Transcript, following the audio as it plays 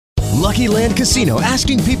Lucky Land Casino,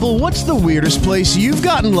 asking people, what's the weirdest place you've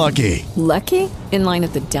gotten lucky? Lucky? In line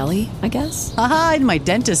at the deli, I guess? Aha, in my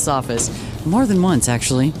dentist's office. More than once,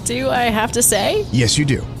 actually. Do I have to say? Yes, you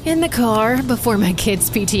do. In the car before my kids'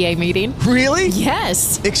 PTA meeting. Really?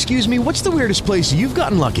 Yes. Excuse me, what's the weirdest place you've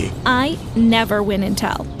gotten lucky? I never win and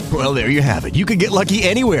tell. Well, there you have it. You can get lucky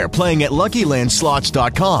anywhere, playing at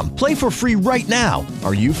LuckyLandSlots.com. Play for free right now.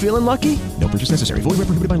 Are you feeling lucky? No purchase necessary. Void where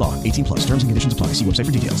prohibited by law. 18 plus. Terms and conditions apply. See website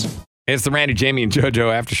for details. It's the Randy, Jamie, and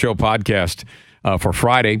JoJo After Show podcast for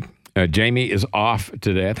Friday. Jamie is off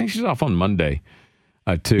today. I think she's off on Monday,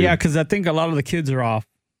 too. Yeah, because I think a lot of the kids are off.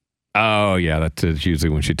 Oh, yeah. That's usually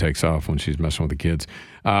when she takes off, when she's messing with the kids.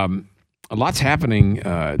 A lot's happening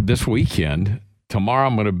this weekend. Tomorrow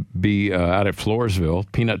I'm going to be out at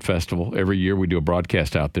Floresville Peanut Festival. Every year we do a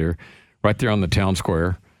broadcast out there, right there on the town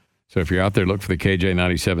square. So if you're out there, look for the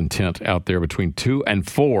KJ97 tent out there between 2 and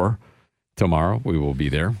 4 tomorrow. We will be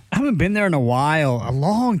there. I haven't been there in a while, a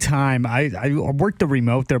long time. I worked the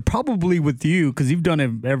remote there, probably with you, because you've done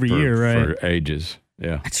it every year, right? For ages,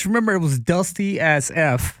 yeah. I just remember it was dusty as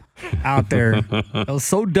F out there. It was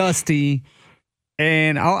so dusty.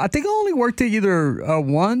 And I think I only worked it either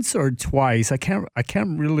once or twice. I can't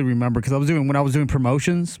really remember because when I was doing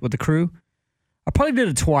promotions with the crew. I probably did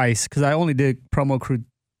it twice because I only did promo crew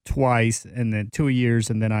twice and then 2 years,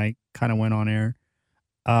 and then I kind of went on air.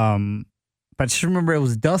 But I just remember it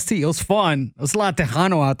was dusty. It was fun. It was a lot of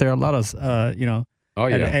Tejano out there, a lot of Oh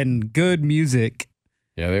yeah, and good music.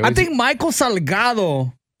 Yeah, I think Michael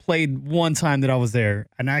Salgado played one time that I was there,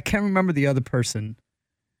 and I can't remember the other person.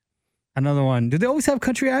 Another one. Do they always have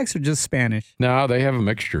country acts or just Spanish? No, they have a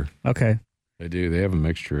mixture. Okay. They do. They have a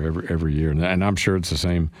mixture every year, and I'm sure it's the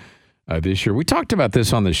same this year. We talked about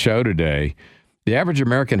this on the show today. The average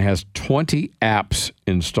American has 20 apps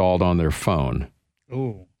installed on their phone.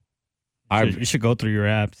 Ooh. You should go through your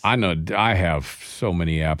apps. I know. I have so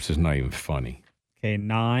many apps, it's not even funny. Okay,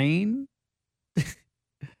 9.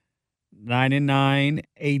 9 and 9,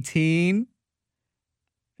 18.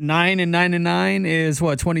 9 and 9 and 9 is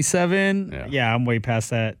what, 27? Yeah, I'm way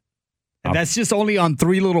past that. And that's just only on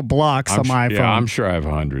 3 little blocks on my iPhone. Yeah, I'm sure I have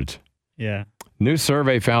hundreds. Yeah. New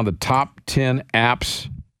survey found the top 10 apps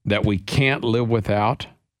that we can't live without.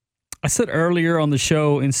 I said earlier on the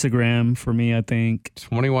show, Instagram for me, I think.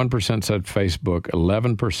 21% said Facebook,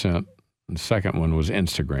 11%. The second one was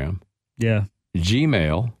Instagram. Yeah.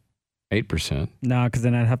 Gmail, 8%. Nah, because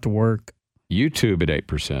then I'd have to work. YouTube at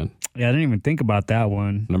 8%. Yeah, I didn't even think about that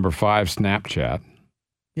one. Number 5, Snapchat.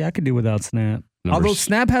 Yeah, I could do without Snap. Although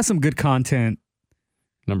Snap has some good content.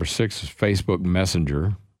 Number 6 is Facebook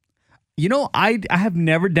Messenger. You know, I have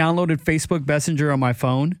never downloaded Facebook Messenger on my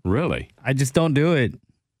phone. Really? I just don't do it.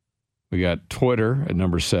 We got Twitter at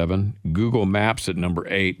number 7, Google Maps at number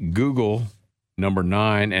 8, Google number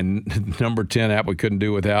 9, and number 10 app we couldn't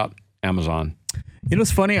do without, Amazon. You know,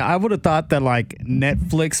 it's funny. I would have thought that like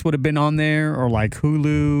Netflix would have been on there, or like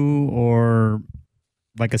Hulu, or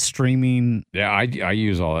like a streaming. Yeah, I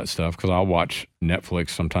use all that stuff because I'll watch Netflix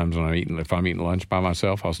sometimes when I'm eating. If I'm eating lunch by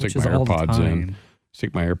myself, I'll stick my AirPods in.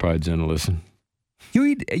 Stick my AirPods in and listen. You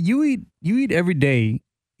eat every day.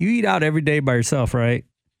 You eat out every day by yourself, right?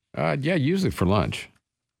 Yeah, usually for lunch.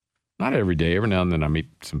 Not every day. Every now and then I meet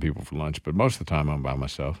some people for lunch, but most of the time I'm by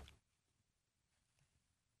myself.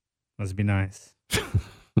 Must be nice.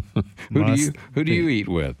 Who do you eat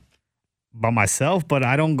with? By myself, but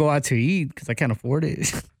I don't go out to eat because I can't afford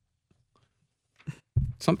it.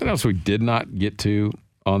 Something else we did not get to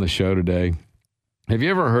on the show today. Have you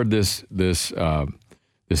ever heard this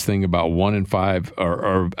thing about 1 in 5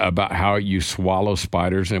 or about how you swallow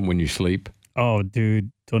spiders and when you sleep? Oh,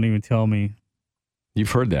 dude, don't even tell me.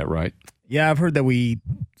 You've heard that, right? Yeah, I've heard that we eat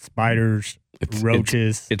spiders,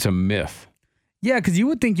 roaches. It's a myth. Yeah, because you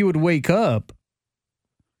would think you would wake up.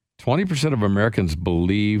 20% of Americans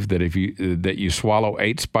believe that that you swallow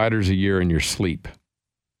 8 spiders a year in your sleep.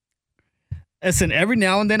 Listen, every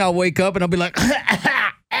now and then I'll wake up and I'll be like,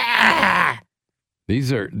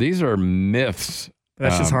 These are myths.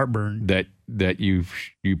 That's just heartburn. That you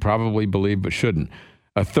probably believe but shouldn't.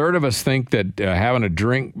 A third of us think that having a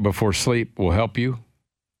drink before sleep will help you,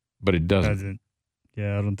 but it doesn't.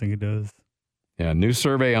 Yeah, I don't think it does. Yeah, a new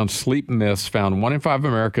survey on sleep myths found 1 in 5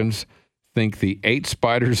 Americans think the 8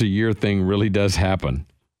 spiders a year thing really does happen.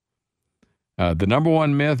 The number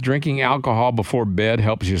one myth, drinking alcohol before bed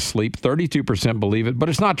helps you sleep. 32% believe it, but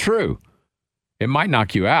it's not true. It might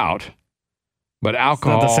knock you out, but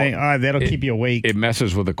alcohol... It's not the same. That'll keep you awake. It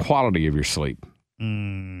messes with the quality of your sleep.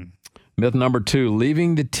 Myth number 2,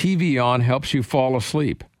 leaving the TV on helps you fall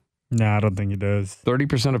asleep. No, I don't think it does.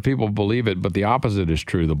 30% of people believe it, but the opposite is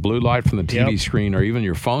true. The blue light from the TV screen or even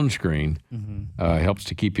your phone screen helps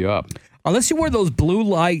to keep you up. Unless you wear those blue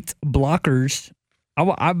light blockers.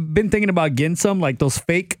 I've been thinking about getting some, like those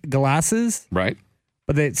fake glasses. Right.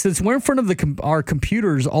 But since we're in front of our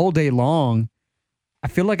computers all day long, I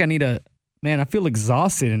feel like I feel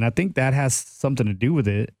exhausted, and I think that has something to do with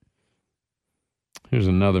it. Here's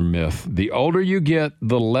another myth. The older you get,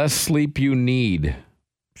 the less sleep you need.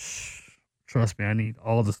 Trust me, I need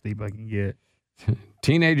all the sleep I can get.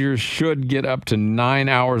 Teenagers should get up to 9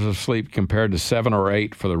 hours of sleep compared to 7 or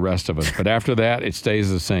 8 for the rest of us. But after that, it stays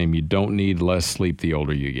the same. You don't need less sleep the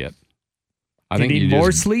older you get. I think you need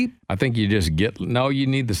more sleep? I think you just no, you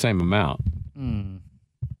need the same amount.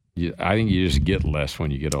 I think you just get less when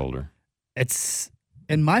you get older. It's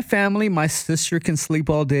in my family, my sister can sleep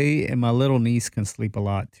all day and my little niece can sleep a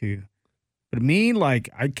lot too. But me, like,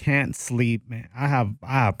 I can't sleep, man. I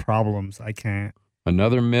have problems. I can't.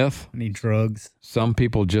 Another myth. I need drugs. Some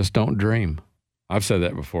people just don't dream. I've said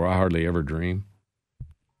that before. I hardly ever dream.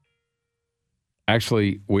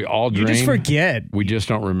 Actually, we all dream. You just forget. We just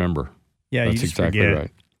don't remember. Yeah, that's you just exactly forget.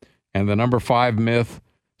 right. And the number 5 myth,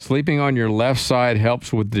 sleeping on your left side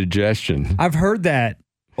helps with digestion. I've heard that.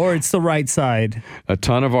 Or it's the right side. A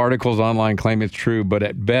ton of articles online claim it's true, but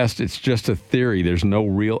at best, it's just a theory. There's no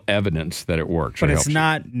real evidence that it works. But it's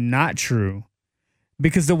not true.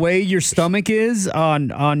 Because the way your stomach is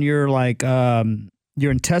on your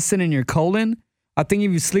your intestine and your colon, I think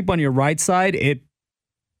if you sleep on your right side, it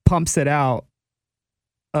pumps it out.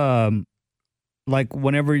 Like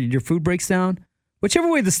whenever your food breaks down, whichever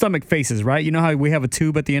way the stomach faces, right? You know how we have a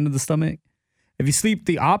tube at the end of the stomach? If you sleep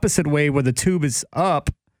the opposite way where the tube is up,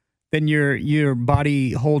 then your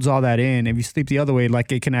body holds all that in. If you sleep the other way,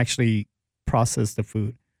 like it can actually process the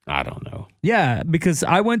food. I don't know. Yeah, because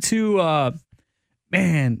I went to,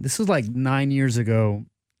 this was like 9 years ago.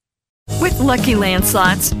 With Lucky Land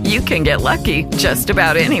Slots, you can get lucky just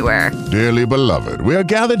about anywhere. Dearly beloved, we are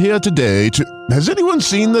gathered here today to... Has anyone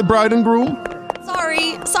seen the bride and groom?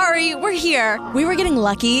 Sorry, we're here. We were getting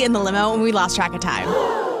lucky in the limo and we lost track of time.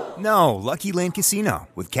 No, Lucky Land Casino,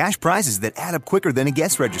 with cash prizes that add up quicker than a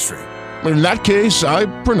guest registry. In that case, I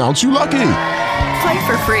pronounce you lucky. Play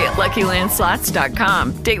for free at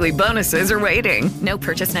LuckyLandSlots.com. Daily bonuses are waiting. No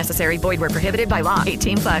purchase necessary. Void where prohibited by law.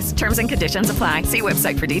 18+. Terms and conditions apply. See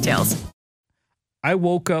website for details. I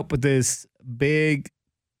woke up with this big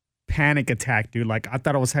panic attack, dude. Like, I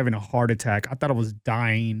thought I was having a heart attack. I thought I was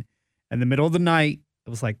dying. In the middle of the night, it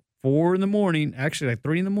was like 4 in the morning, actually like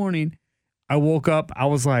 3 in the morning. I woke up. I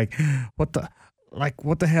was like, what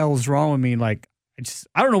the hell is wrong with me? Like,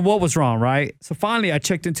 I don't know what was wrong, right? So finally, I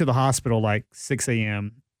checked into the hospital like 6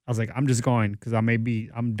 a.m. I was like, I'm just going because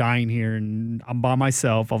I'm dying here and I'm by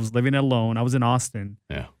myself. I was living alone. I was in Austin.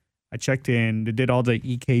 Yeah. I checked in. They did all the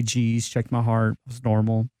EKGs, checked my heart. It was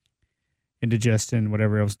normal. Indigestion,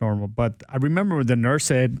 whatever, it was normal. But I remember the nurse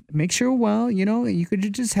said, make sure, you could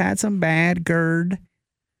have just had some bad GERD.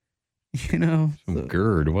 Some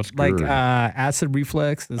GERD. What's GERD? Like acid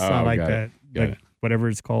reflux. It's not like that. Like whatever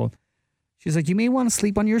it's called. She's like, you may want to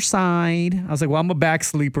sleep on your side. I was like, well, I'm a back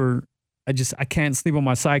sleeper. I can't sleep on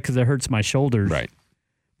my side because it hurts my shoulders. Right.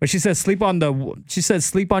 But she said sleep on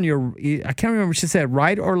your, I can't remember. She said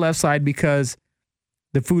right or left side because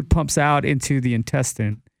the food pumps out into the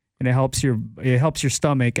intestine and it helps your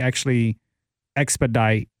stomach actually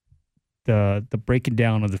expedite the breaking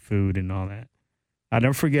down of the food and all that. I'll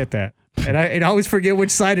never forget that. And I always forget which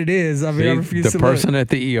side it is. I mean, I refuse to the person at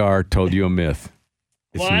the ER told you a myth.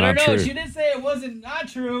 It's I don't know. True. She didn't say it wasn't not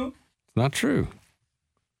true. It's not true.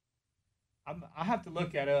 I have to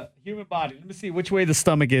look at a human body. Let me see which way the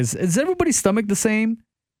stomach is. Is everybody's stomach the same?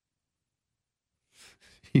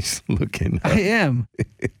 He's looking up. I am.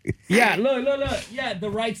 Yeah, look. Yeah, the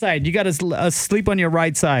right side. You got to sleep on your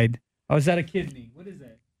right side. Oh, is that a kidney? What is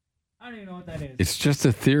that? I don't even know what that is. It's just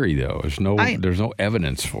a theory, though. There's no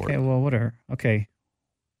evidence for it. Okay, well, whatever. Okay.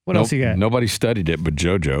 What else you got? Nobody studied it but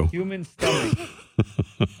JoJo. Human stomach.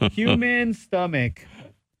 Human stomach.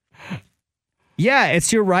 Yeah,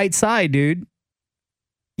 it's your right side, dude.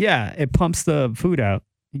 Yeah, it pumps the food out.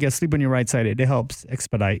 You got to sleep on your right side. It helps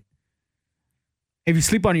expedite. If you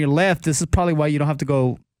sleep on your left, this is probably why you don't have to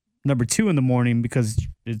go number 2 in the morning because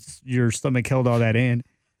it's your stomach held all that in.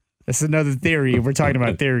 That's another theory. We're talking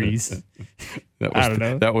about theories. I don't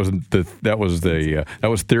know. That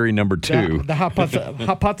was theory number 2. The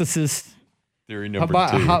hypothesis. Theory number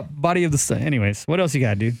 2. Body of the sun. Anyways, what else you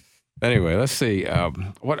got, dude? Anyway, let's see.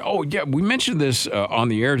 We mentioned this on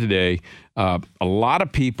the air today. A lot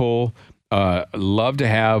of people love to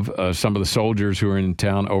have some of the soldiers who are in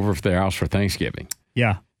town over to their house for Thanksgiving.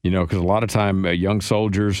 Yeah. Because a lot of time young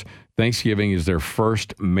soldiers, Thanksgiving is their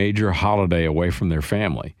first major holiday away from their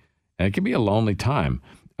family. And it can be a lonely time.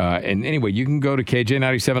 And anyway, you can go to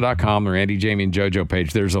KJ97.com or Andy, Jamie, and JoJo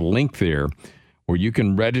page. There's a link there where you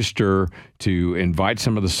can register to invite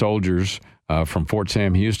some of the soldiers from Fort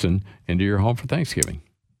Sam Houston into your home for Thanksgiving.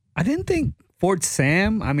 I didn't think Fort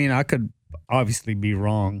Sam, I could obviously be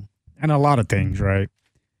wrong. And a lot of things, right?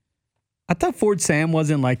 I thought Fort Sam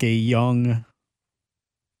wasn't like a young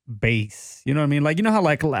base. You know what I mean? Like, how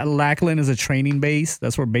like Lackland is a training base?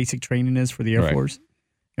 That's where basic training is for the Air Force.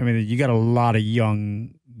 You got a lot of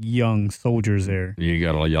young soldiers there. You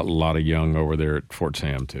got a lot of young over there at Fort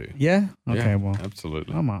Sam, too. Yeah? Okay, well.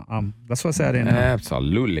 Absolutely. That's what I said I didn't know.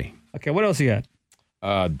 Absolutely. Okay, what else you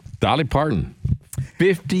got? Dolly Parton,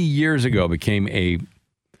 50 years ago, became a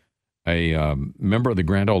member of the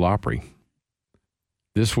Grand Ole Opry.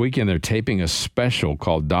 This weekend, they're taping a special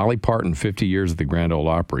called Dolly Parton, 50 Years at the Grand Ole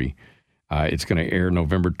Opry. It's going to air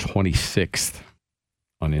November 26th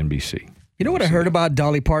on NBC. You know what I heard about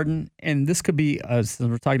Dolly Parton? And this could be, since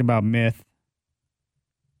we're talking about myth.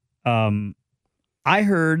 I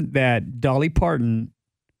heard that Dolly Parton,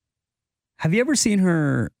 have you ever seen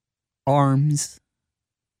her arms?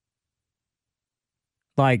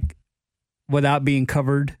 Like, without being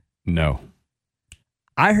covered? No.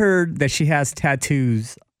 I heard that she has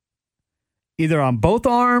tattoos either on both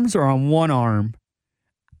arms or on one arm.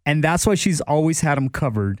 And that's why she's always had them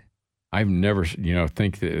covered. I've never,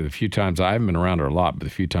 think that the few times I haven't been around her a lot, but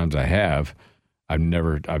the few times I have, I've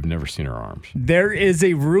never seen her arms. There is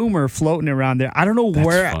a rumor floating around there. I don't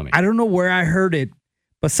know where I heard it,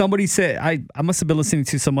 but somebody said I must have been listening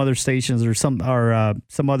to some other stations or some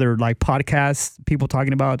other like podcasts, people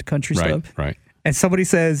talking about country stuff. Right. And somebody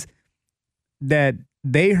says that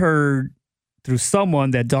they heard through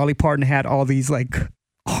someone that Dolly Parton had all these like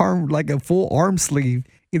a full arm sleeve,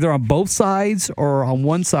 either on both sides or on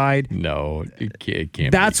one side. No, it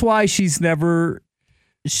can't. That's why she's never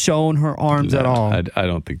shown her arms at all. I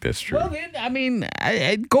don't think that's true. Well, then,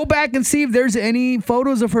 I go back and see if there's any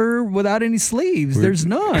photos of her without any sleeves. There's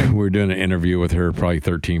none. We're doing an interview with her probably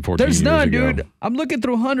 13, 14 years ago. There's none, dude. I'm looking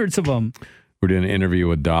through hundreds of them. We're doing an interview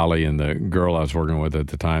with Dolly, and the girl I was working with at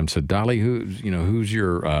the time said, "Dolly, who's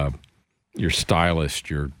your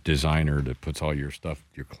stylist, your designer that puts all your stuff,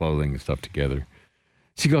 your clothing and stuff together?"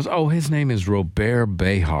 She goes, "Oh, his name is Robert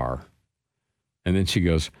Behar." And then she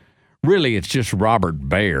goes, "Really, it's just Robert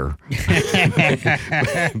Bear."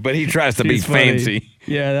 But he tries to be fancy.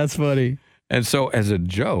 Yeah, that's funny. And so as a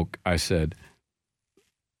joke, I said,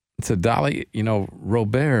 "Dolly,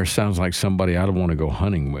 Robert sounds like somebody I don't want to go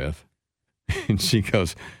hunting with." And she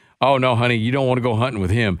goes, "Oh, no, honey, you don't want to go hunting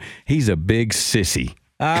with him. He's a big sissy."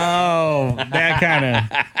 Oh, that kind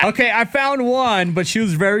of. Okay, I found one, but she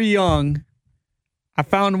was very young. I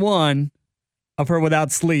found one of her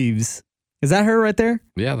without sleeves. Is that her right there?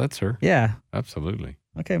 Yeah, that's her. Yeah. Absolutely.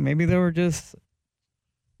 Okay, maybe they were just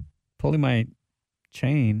pulling my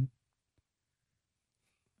chain.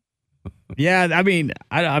 Yeah, I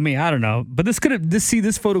don't know. But this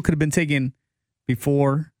photo could have been taken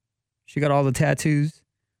before she got all the tattoos.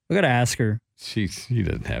 We got to ask her. She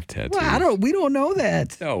doesn't have tattoos. Well, we don't know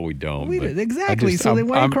that. No, we don't. Exactly. So they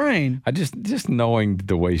weren't crying. I just knowing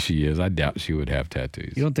the way she is, I doubt she would have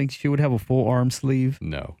tattoos. You don't think she would have a full arm sleeve?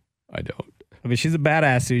 No, I don't. I mean, she's a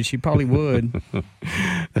badass dude. She probably would.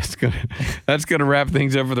 That's gonna wrap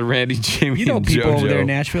things up for the Randy, Jamie, and people JoJo over there in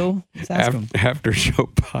Nashville. Let's ask them. After show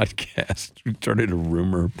podcast. We started a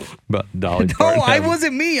rumor about Dolly No, Parton I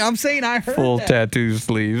wasn't me. I'm saying I heard full that. tattoo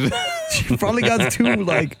sleeves. She probably got two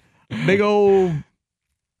like big old.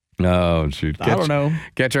 Oh, shoot. I don't know.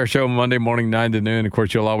 Catch our show Monday morning, 9 to noon. Of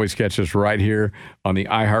course, you'll always catch us right here on the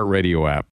iHeartRadio app.